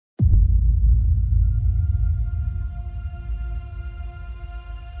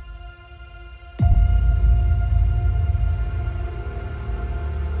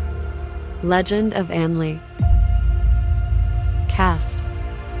Legend of Anle. Cast: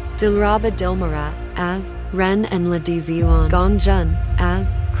 Dilraba Dilmurat as Ren An, Zi Yuan, Gong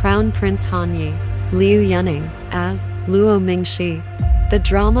as Crown Prince Han Yi, Liu Yuning as Luo Mingxi. The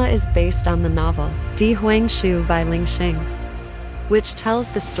drama is based on the novel Huang Shu by Xing Ling, which tells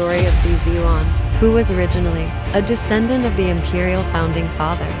the story of Zi Yuan, who was originally a descendant of the imperial founding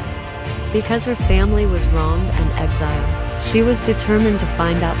father. Because her family was wronged and exiled, she was determined to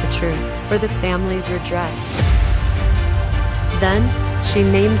find out the truth for the family's redress. Then, she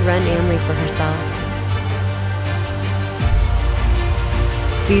named Ren An for herself.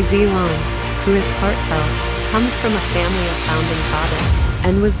 Zi Yuan, who is heartfelt, comes from a family of founding fathers,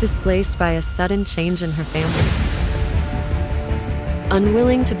 and was displaced by a sudden change in her family.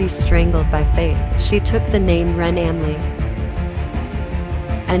 Unwilling to be strangled by fate, she took the name Ren An,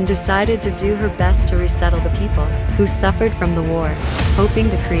 and decided to do her best to resettle the people who suffered from the war, hoping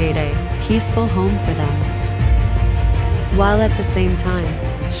to create a peaceful home for them. While at the same time,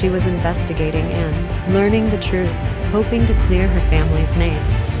 she was investigating and learning the truth, hoping to clear her family's name.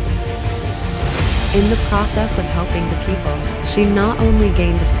 In the process of helping the people, she not only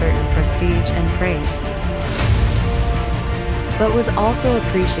gained a certain prestige and praise, but was also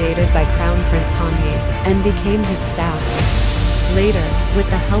appreciated by Crown Prince Han Yi and became his staff. Later, with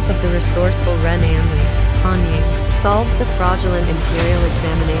the help of the resourceful Ren An, Han Yi solves the fraudulent imperial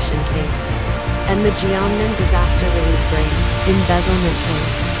examination case and the Jiangnan disaster relief brain embezzlement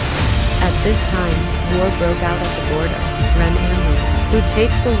case. At this time, war broke out at the border. Ren An, who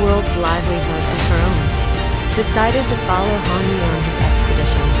takes the world's livelihood as her own, decided to follow Han Yi on his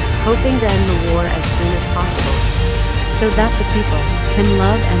expedition, hoping to end the war as soon as possible, so that the people can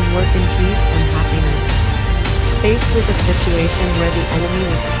love and work in peace and happiness. Faced with a situation where the enemy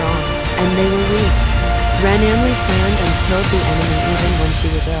was strong and they were weak, Ren An planned and killed the enemy even when she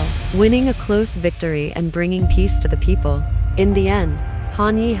was ill, winning a close victory and bringing peace to the people. In the end,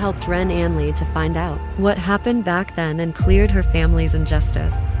 Han Yi helped Ren An to find out what happened back then and cleared her family's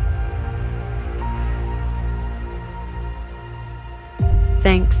injustice.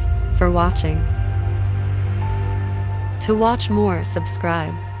 Thanks for watching. To watch more,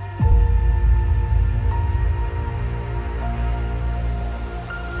 subscribe.